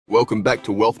Welcome back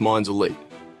to Wealth Minds Elite,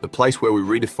 the place where we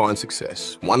redefine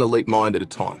success, one elite mind at a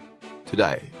time.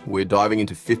 Today, we're diving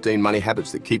into 15 money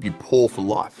habits that keep you poor for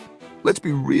life. Let's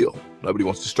be real, nobody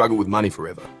wants to struggle with money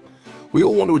forever. We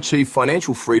all want to achieve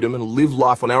financial freedom and live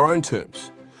life on our own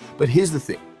terms. But here's the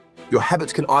thing, your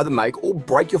habits can either make or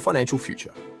break your financial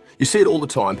future. You see it all the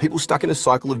time, people stuck in a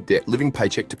cycle of debt, living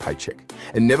paycheck to paycheck,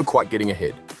 and never quite getting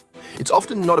ahead. It's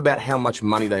often not about how much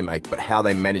money they make, but how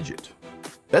they manage it.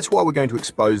 That's why we're going to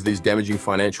expose these damaging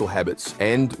financial habits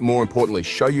and, more importantly,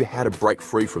 show you how to break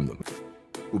free from them.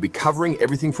 We'll be covering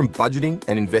everything from budgeting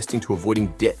and investing to avoiding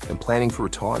debt and planning for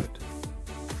retirement.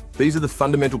 These are the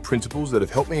fundamental principles that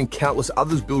have helped me and countless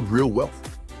others build real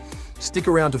wealth. Stick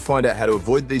around to find out how to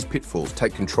avoid these pitfalls,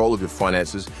 take control of your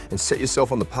finances, and set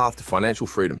yourself on the path to financial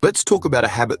freedom. Let's talk about a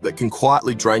habit that can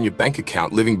quietly drain your bank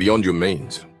account living beyond your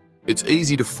means. It's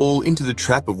easy to fall into the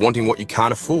trap of wanting what you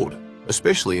can't afford,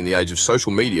 especially in the age of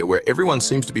social media where everyone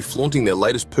seems to be flaunting their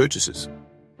latest purchases.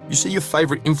 You see your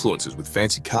favorite influencers with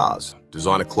fancy cars,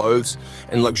 designer clothes,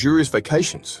 and luxurious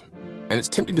vacations, and it's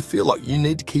tempting to feel like you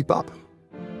need to keep up.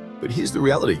 But here's the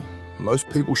reality. Most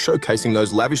people showcasing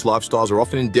those lavish lifestyles are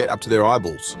often in debt up to their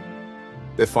eyeballs.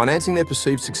 They're financing their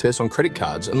perceived success on credit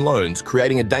cards and loans,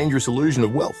 creating a dangerous illusion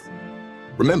of wealth.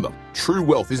 Remember, true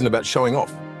wealth isn't about showing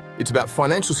off. It's about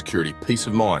financial security, peace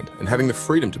of mind, and having the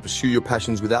freedom to pursue your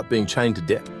passions without being chained to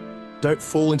debt. Don't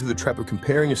fall into the trap of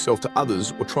comparing yourself to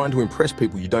others or trying to impress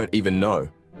people you don't even know.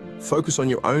 Focus on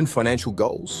your own financial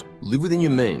goals, live within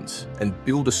your means, and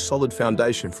build a solid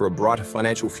foundation for a brighter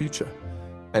financial future.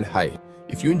 And hey,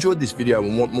 if you enjoyed this video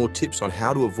and want more tips on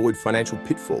how to avoid financial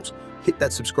pitfalls, hit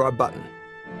that subscribe button.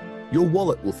 Your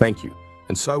wallet will thank you,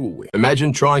 and so will we.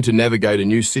 Imagine trying to navigate a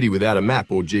new city without a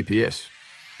map or GPS.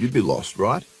 You'd be lost,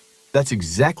 right? That's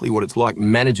exactly what it's like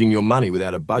managing your money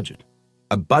without a budget.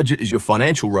 A budget is your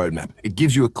financial roadmap. It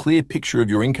gives you a clear picture of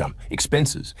your income,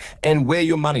 expenses, and where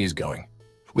your money is going.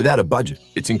 Without a budget,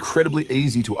 it's incredibly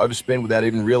easy to overspend without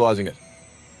even realizing it.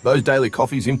 Those daily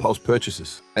coffees, impulse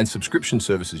purchases, and subscription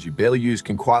services you barely use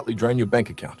can quietly drain your bank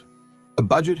account. A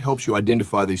budget helps you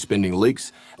identify these spending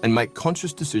leaks and make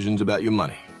conscious decisions about your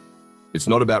money. It's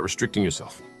not about restricting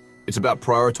yourself. It's about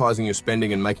prioritizing your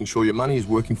spending and making sure your money is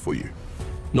working for you,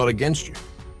 not against you.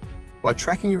 By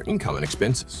tracking your income and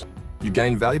expenses, you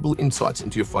gain valuable insights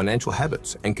into your financial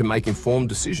habits and can make informed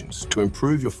decisions to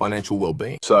improve your financial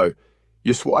well-being. So,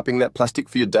 you're swiping that plastic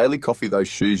for your daily coffee, those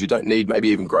shoes you don't need, maybe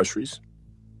even groceries?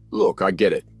 Look, I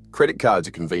get it. Credit cards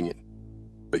are convenient.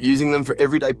 But using them for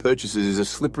everyday purchases is a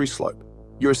slippery slope.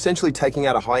 You're essentially taking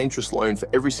out a high-interest loan for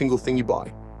every single thing you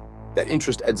buy. That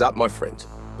interest adds up, my friends.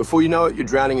 Before you know it, you're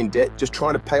drowning in debt just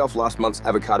trying to pay off last month's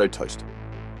avocado toast.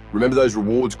 Remember those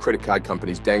rewards credit card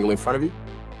companies dangle in front of you?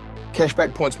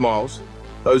 Cashback points miles,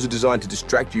 those are designed to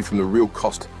distract you from the real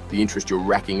cost, the interest you're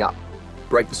racking up.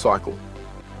 Break the cycle.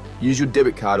 Use your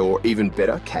debit card or, even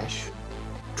better, cash.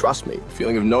 Trust me, the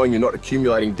feeling of knowing you're not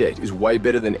accumulating debt is way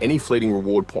better than any fleeting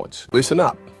reward points. Listen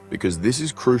up, because this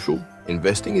is crucial.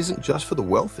 Investing isn't just for the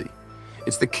wealthy.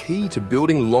 It's the key to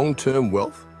building long-term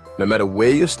wealth, no matter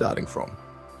where you're starting from.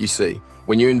 You see,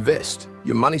 when you invest,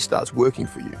 your money starts working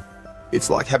for you. It's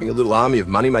like having a little army of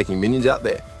money-making minions out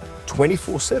there,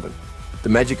 24/7. The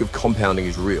magic of compounding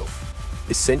is real.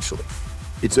 Essentially,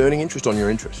 it's earning interest on your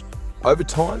interest. Over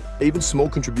time, even small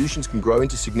contributions can grow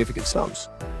into significant sums.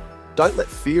 Don't let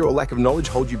fear or lack of knowledge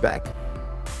hold you back.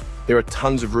 There are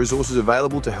tons of resources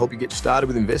available to help you get started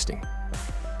with investing.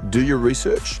 Do your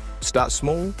research, start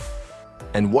small,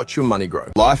 and watch your money grow.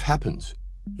 Life happens.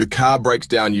 Your car breaks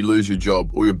down, you lose your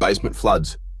job, or your basement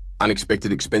floods.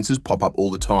 Unexpected expenses pop up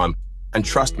all the time. And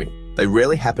trust me, they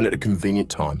rarely happen at a convenient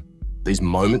time. These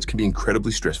moments can be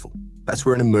incredibly stressful. That's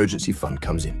where an emergency fund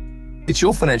comes in. It's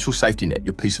your financial safety net,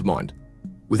 your peace of mind.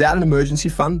 Without an emergency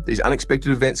fund, these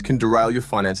unexpected events can derail your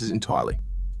finances entirely.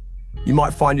 You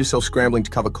might find yourself scrambling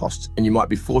to cover costs, and you might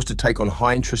be forced to take on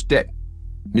high-interest debt,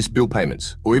 miss bill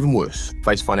payments, or even worse,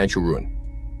 face financial ruin.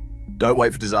 Don't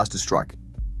wait for disaster to strike.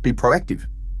 Be proactive.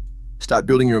 Start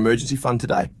building your emergency fund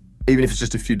today, even if it's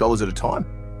just a few dollars at a time.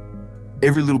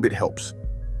 Every little bit helps.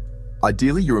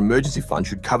 Ideally, your emergency fund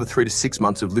should cover 3 to 6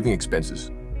 months of living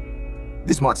expenses.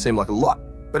 This might seem like a lot,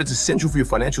 but it's essential for your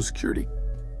financial security.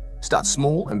 Start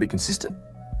small and be consistent.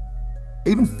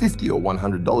 Even $50 or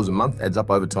 $100 a month adds up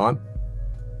over time.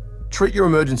 Treat your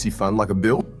emergency fund like a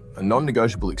bill, a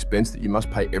non-negotiable expense that you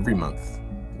must pay every month.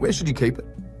 Where should you keep it?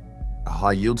 A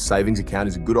high-yield savings account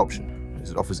is a good option, as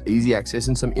it offers easy access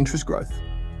and some interest growth.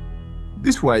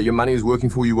 This way, your money is working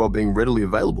for you while being readily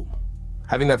available.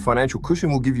 Having that financial cushion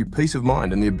will give you peace of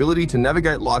mind and the ability to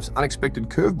navigate life's unexpected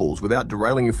curveballs without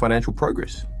derailing your financial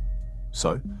progress.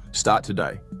 So, start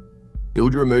today.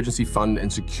 Build your emergency fund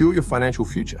and secure your financial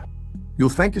future. You'll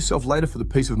thank yourself later for the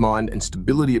peace of mind and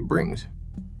stability it brings.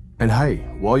 And hey,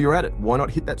 while you're at it, why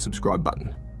not hit that subscribe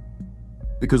button?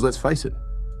 Because let's face it,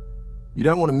 you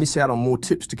don't want to miss out on more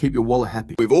tips to keep your wallet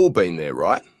happy. We've all been there,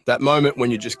 right? That moment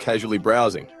when you're just casually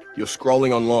browsing. You're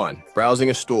scrolling online, browsing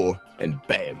a store, and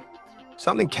bam,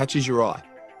 something catches your eye.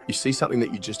 You see something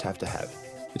that you just have to have.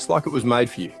 It's like it was made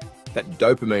for you. That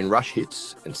dopamine rush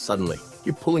hits, and suddenly,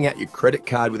 you're pulling out your credit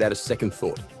card without a second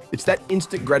thought. It's that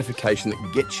instant gratification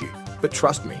that gets you. But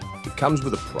trust me, it comes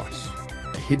with a price,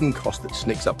 a hidden cost that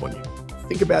sneaks up on you.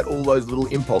 Think about all those little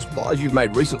impulse buys you've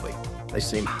made recently. They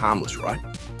seem harmless, right?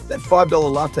 That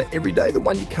 $5 latte every day, the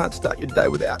one you can't start your day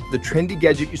without, the trendy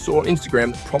gadget you saw on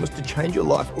Instagram that promised to change your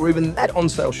life, or even that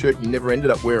on-sale shirt you never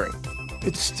ended up wearing.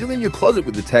 It's still in your closet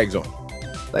with the tags on.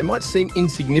 They might seem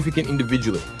insignificant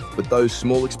individually, but those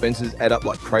small expenses add up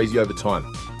like crazy over time.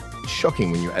 It's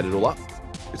shocking when you add it all up.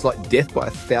 It's like death by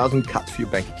 1,000 cuts for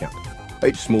your bank account.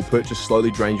 Each small purchase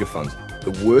slowly drains your funds.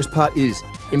 The worst part is,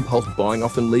 impulse buying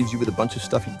often leaves you with a bunch of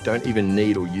stuff you don't even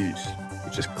need or use.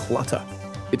 It's just clutter.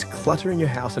 It's clutter in your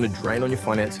house and a drain on your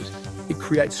finances. It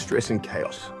creates stress and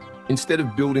chaos. Instead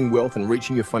of building wealth and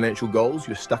reaching your financial goals,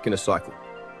 you're stuck in a cycle.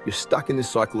 You're stuck in this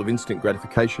cycle of instant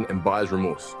gratification and buyer's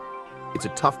remorse. It's a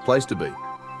tough place to be.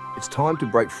 It's time to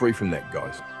break free from that,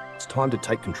 guys. It's time to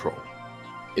take control.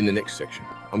 In the next section,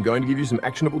 I'm going to give you some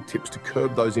actionable tips to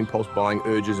curb those impulse buying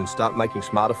urges and start making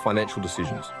smarter financial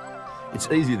decisions. It's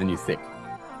easier than you think.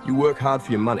 You work hard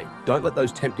for your money. Don't let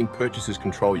those tempting purchases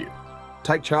control you.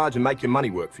 Take charge and make your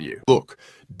money work for you. Look,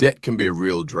 debt can be a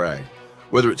real drag.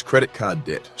 Whether it's credit card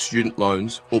debt, student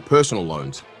loans, or personal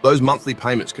loans, those monthly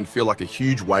payments can feel like a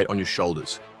huge weight on your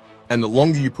shoulders. And the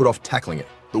longer you put off tackling it,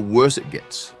 the worse it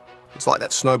gets. It's like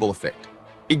that snowball effect.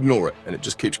 Ignore it, and it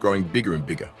just keeps growing bigger and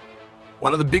bigger.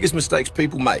 One of the biggest mistakes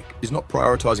people make is not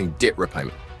prioritizing debt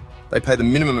repayment. They pay the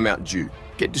minimum amount due,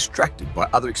 get distracted by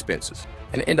other expenses,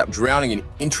 and end up drowning in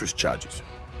interest charges.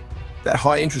 That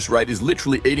high interest rate is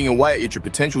literally eating away at your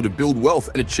potential to build wealth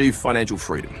and achieve financial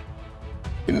freedom.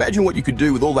 Imagine what you could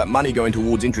do with all that money going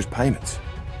towards interest payments.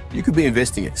 You could be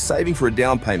investing it, saving for a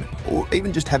down payment, or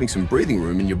even just having some breathing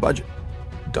room in your budget.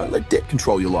 Don't let debt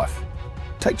control your life.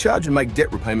 Take charge and make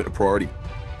debt repayment a priority.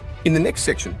 In the next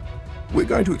section, we're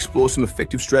going to explore some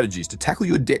effective strategies to tackle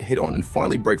your debt head-on and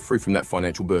finally break free from that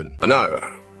financial burden.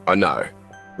 I know.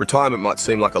 Retirement might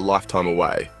seem like a lifetime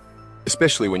away,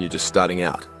 especially when you're just starting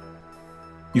out.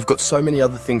 You've got so many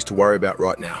other things to worry about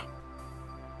right now.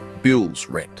 Bills,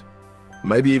 rent,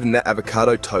 maybe even that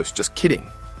avocado toast. Just kidding,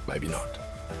 maybe not.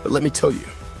 But let me tell you,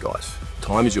 guys,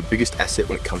 time is your biggest asset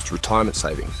when it comes to retirement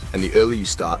savings, and the earlier you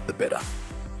start, the better.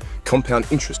 Compound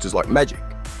interest is like magic.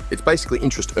 It's basically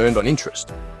interest earned on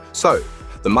interest. So,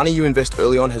 the money you invest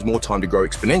early on has more time to grow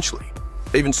exponentially.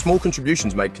 Even small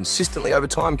contributions made consistently over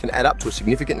time can add up to a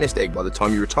significant nest egg by the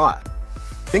time you retire.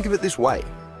 Think of it this way.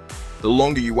 The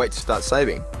longer you wait to start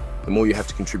saving, the more you have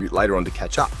to contribute later on to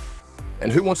catch up.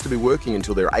 And who wants to be working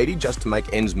until they're 80 just to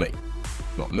make ends meet?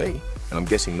 Not me, and I'm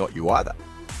guessing not you either.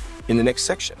 In the next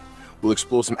section, we'll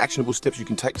explore some actionable steps you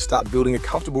can take to start building a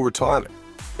comfortable retirement,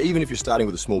 even if you're starting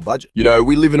with a small budget. You know,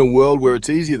 we live in a world where it's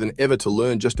easier than ever to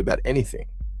learn just about anything.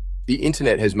 The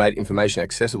internet has made information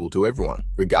accessible to everyone,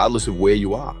 regardless of where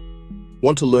you are.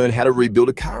 Want to learn how to rebuild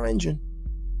a car engine?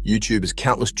 YouTube has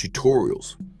countless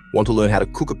tutorials. Want to learn how to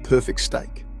cook a perfect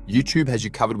steak? YouTube has you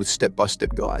covered with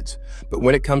step-by-step guides. But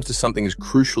when it comes to something as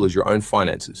crucial as your own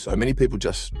finances, so many people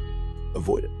just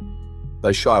avoid it.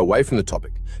 They shy away from the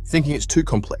topic, thinking it's too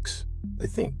complex. They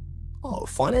think, oh,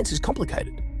 finance is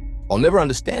complicated. I'll never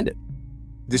understand it.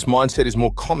 This mindset is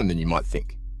more common than you might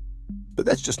think. But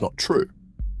that's just not true.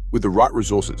 With the right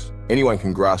resources, anyone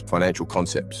can grasp financial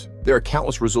concepts. There are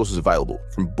countless resources available,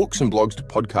 from books and blogs to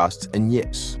podcasts, and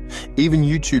yes, even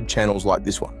YouTube channels like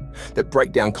this one, that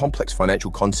break down complex financial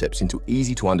concepts into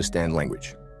easy-to-understand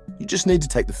language. You just need to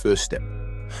take the first step.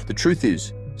 The truth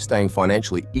is, staying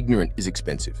financially ignorant is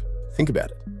expensive. Think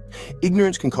about it.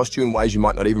 Ignorance can cost you in ways you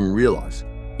might not even realize.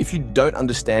 If you don't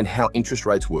understand how interest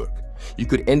rates work, you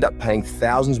could end up paying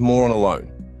thousands more on a loan.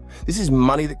 This is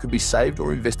money that could be saved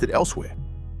or invested elsewhere.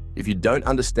 If you don't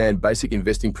understand basic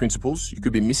investing principles, you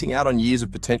could be missing out on years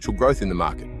of potential growth in the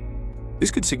market.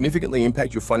 This could significantly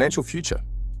impact your financial future.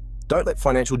 Don't let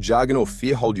financial jargon or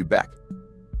fear hold you back.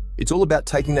 It's all about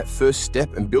taking that first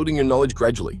step and building your knowledge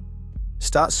gradually.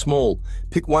 Start small,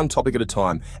 pick one topic at a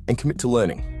time, and commit to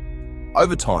learning.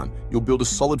 Over time, you'll build a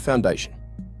solid foundation.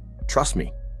 Trust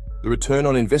me, the return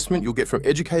on investment you'll get from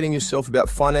educating yourself about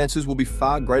finances will be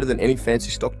far greater than any fancy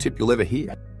stock tip you'll ever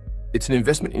hear. It's an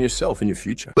investment in yourself and your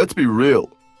future. Let's be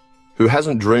real. Who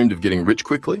hasn't dreamed of getting rich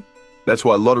quickly? That's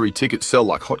why lottery tickets sell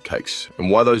like hotcakes,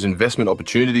 and why those investment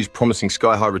opportunities promising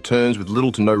sky-high returns with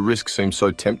little to no risk seem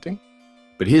so tempting.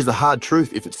 But here's the hard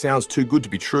truth: if it sounds too good to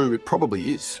be true, it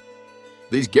probably is.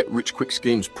 These get-rich-quick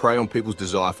schemes prey on people's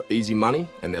desire for easy money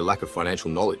and their lack of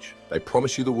financial knowledge. They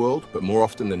promise you the world, but more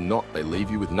often than not, they leave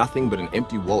you with nothing but an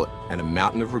empty wallet and a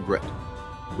mountain of regret.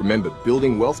 Remember,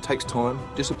 building wealth takes time,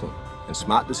 discipline, and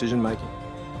smart decision-making.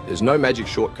 There's no magic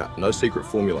shortcut, no secret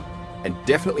formula, and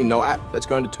definitely no app that's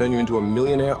going to turn you into a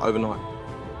millionaire overnight.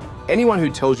 Anyone who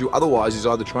tells you otherwise is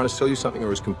either trying to sell you something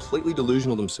or is completely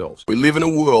delusional themselves. We live in a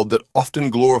world that often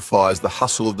glorifies the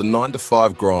hustle of the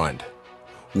 9-to-5 grind.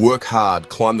 Work hard,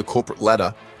 climb the corporate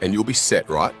ladder, and you'll be set,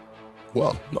 right?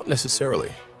 Well, not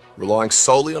necessarily. Relying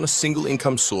solely on a single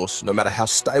income source, no matter how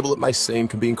stable it may seem,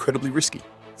 can be incredibly risky.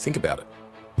 Think about it.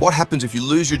 What happens if you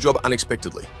lose your job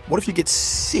unexpectedly? What if you get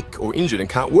sick or injured and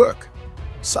can't work?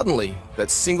 Suddenly,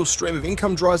 that single stream of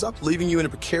income dries up, leaving you in a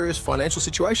precarious financial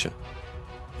situation.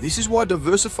 This is why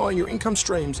diversifying your income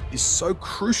streams is so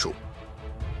crucial.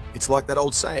 It's like that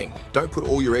old saying, don't put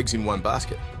all your eggs in one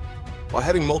basket. By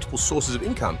having multiple sources of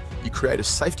income, you create a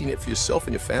safety net for yourself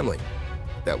and your family.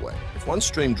 That way, if one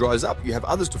stream dries up, you have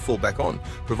others to fall back on,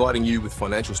 providing you with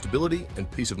financial stability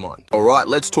and peace of mind. All right,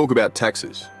 let's talk about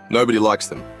taxes. Nobody likes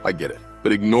them, I get it.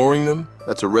 But ignoring them,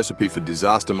 that's a recipe for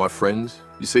disaster, my friends.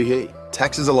 You see here,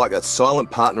 taxes are like that silent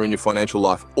partner in your financial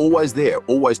life, always there,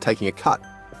 always taking a cut.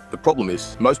 The problem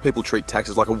is, most people treat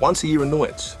taxes like a once-a-year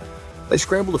annoyance. They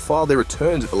scramble to file their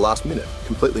returns at the last minute,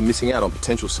 completely missing out on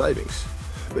potential savings.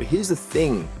 But here's the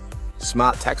thing,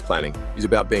 smart tax planning is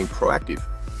about being proactive,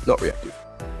 not reactive.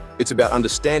 It's about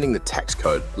understanding the tax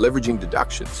code, leveraging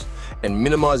deductions, and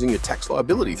minimizing your tax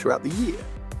liability throughout the year.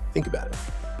 Think about it.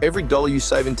 Every dollar you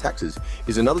save in taxes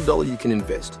is another dollar you can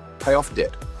invest, pay off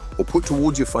debt, or put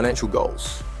towards your financial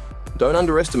goals. Don't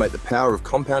underestimate the power of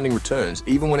compounding returns,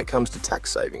 even when it comes to tax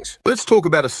savings. Let's talk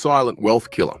about a silent wealth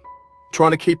killer,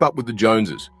 trying to keep up with the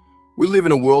Joneses. We live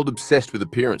in a world obsessed with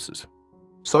appearances.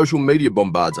 Social media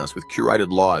bombards us with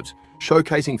curated lives,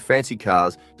 showcasing fancy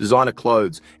cars, designer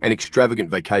clothes, and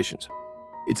extravagant vacations.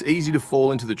 It's easy to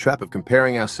fall into the trap of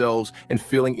comparing ourselves and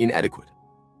feeling inadequate.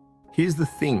 Here's the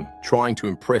thing, trying to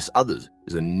impress others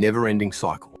is a never-ending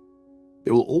cycle.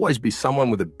 There will always be someone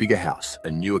with a bigger house,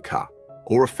 a newer car,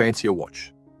 or a fancier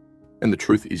watch. And the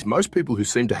truth is, most people who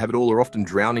seem to have it all are often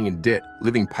drowning in debt,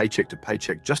 living paycheck to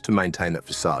paycheck just to maintain that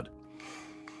facade.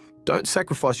 Don't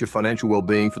sacrifice your financial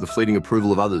well-being for the fleeting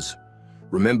approval of others.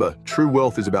 Remember, true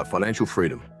wealth is about financial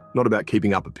freedom, not about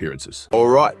keeping up appearances. All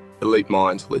right, elite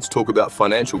minds, let's talk about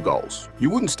financial goals. You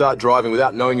wouldn't start driving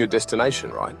without knowing your destination,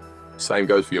 right? Same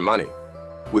goes for your money.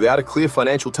 Without a clear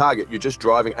financial target, you're just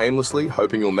driving aimlessly,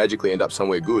 hoping you'll magically end up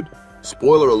somewhere good.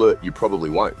 Spoiler alert, you probably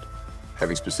won't.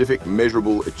 Having specific,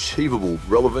 measurable, achievable,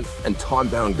 relevant, and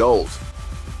time-bound goals,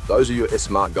 those are your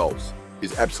SMART goals,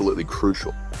 is absolutely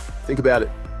crucial. Think about it.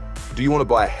 Do you want to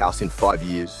buy a house in 5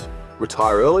 years?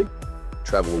 Retire early?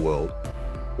 Travel the world?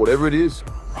 Whatever it is,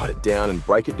 write it down and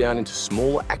break it down into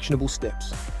smaller, actionable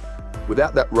steps.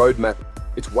 Without that roadmap,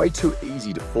 it's way too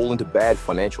easy to fall into bad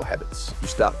financial habits. You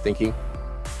start thinking,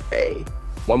 hey,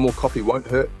 one more coffee won't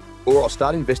hurt, or I'll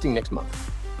start investing next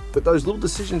month. But those little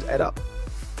decisions add up.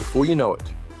 Before you know it,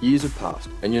 years have passed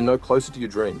and you're no closer to your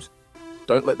dreams.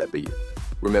 Don't let that be it.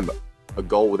 Remember, a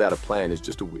goal without a plan is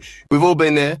just a wish. We've all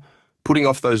been there, putting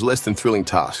off those less than thrilling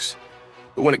tasks.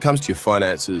 But when it comes to your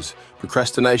finances,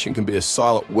 procrastination can be a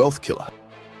silent wealth killer.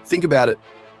 Think about it.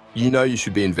 You know you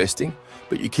should be investing,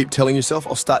 but you keep telling yourself,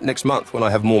 I'll start next month when I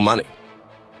have more money.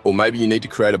 Or maybe you need to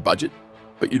create a budget,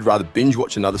 but you'd rather binge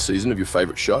watch another season of your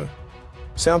favorite show.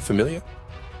 Sound familiar?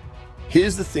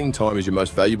 Here's the thing, time is your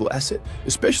most valuable asset,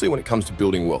 especially when it comes to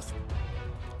building wealth.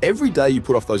 Every day you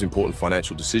put off those important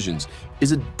financial decisions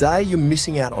is a day you're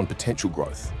missing out on potential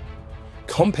growth.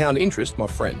 Compound interest, my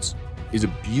friends, is a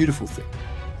beautiful thing.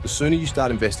 The sooner you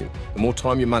start investing, the more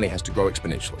time your money has to grow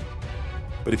exponentially.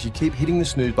 But if you keep hitting the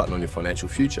snooze button on your financial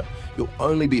future, you'll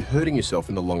only be hurting yourself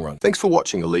in the long run. Thanks for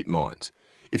watching, Elite Minds.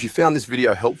 If you found this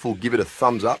video helpful, give it a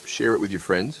thumbs up, share it with your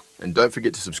friends, and don't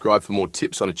forget to subscribe for more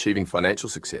tips on achieving financial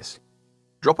success.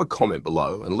 Drop a comment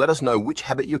below and let us know which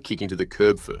habit you're kicking to the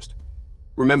curb first.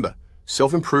 Remember,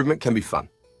 self-improvement can be fun.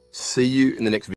 See you in the next video.